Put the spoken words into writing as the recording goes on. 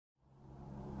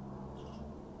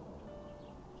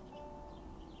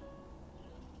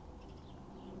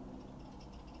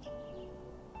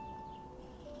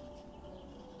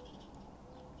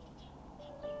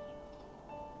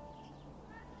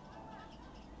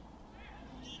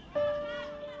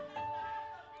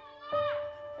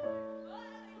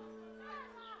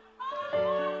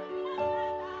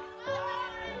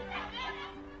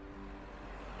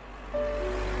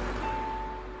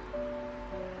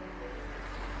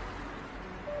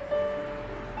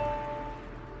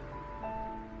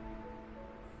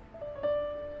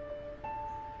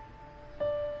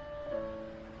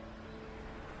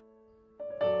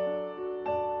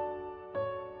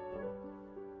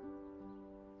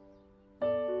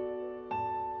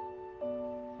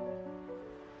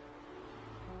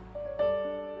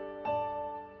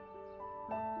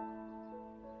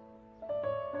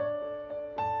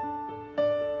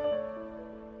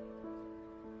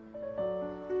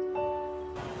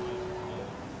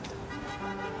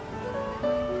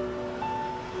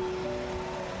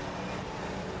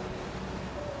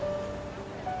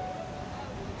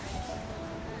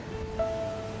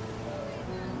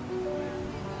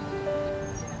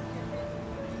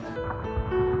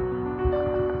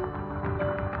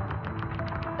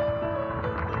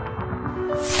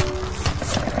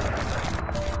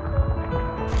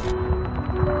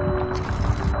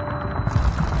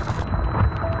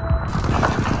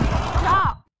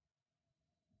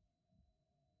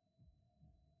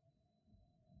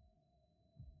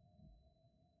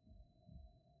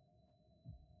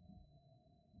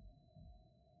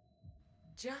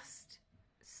Just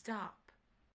stop.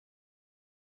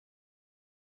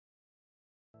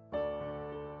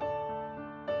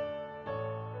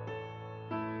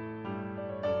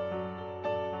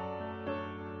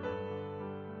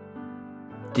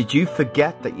 Did you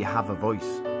forget that you have a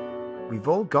voice? We've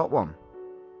all got one.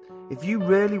 If you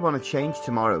really want to change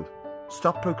tomorrow,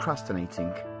 stop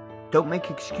procrastinating. Don't make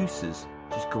excuses,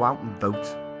 just go out and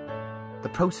vote. The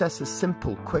process is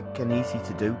simple, quick and easy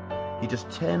to do. You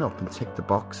just turn up and tick the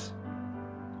box.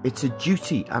 It's a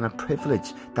duty and a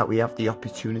privilege that we have the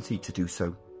opportunity to do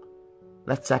so.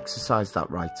 Let's exercise that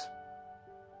right.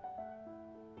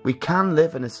 We can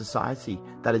live in a society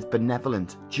that is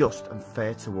benevolent, just and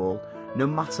fair to all, no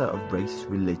matter of race,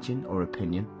 religion or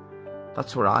opinion.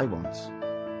 That's what I want.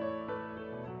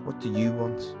 What do you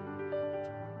want?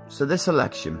 So this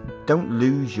election, don't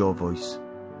lose your voice.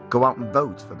 Go out and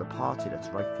vote for the party that's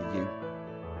right for you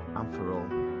and for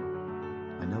all.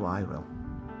 I know I will.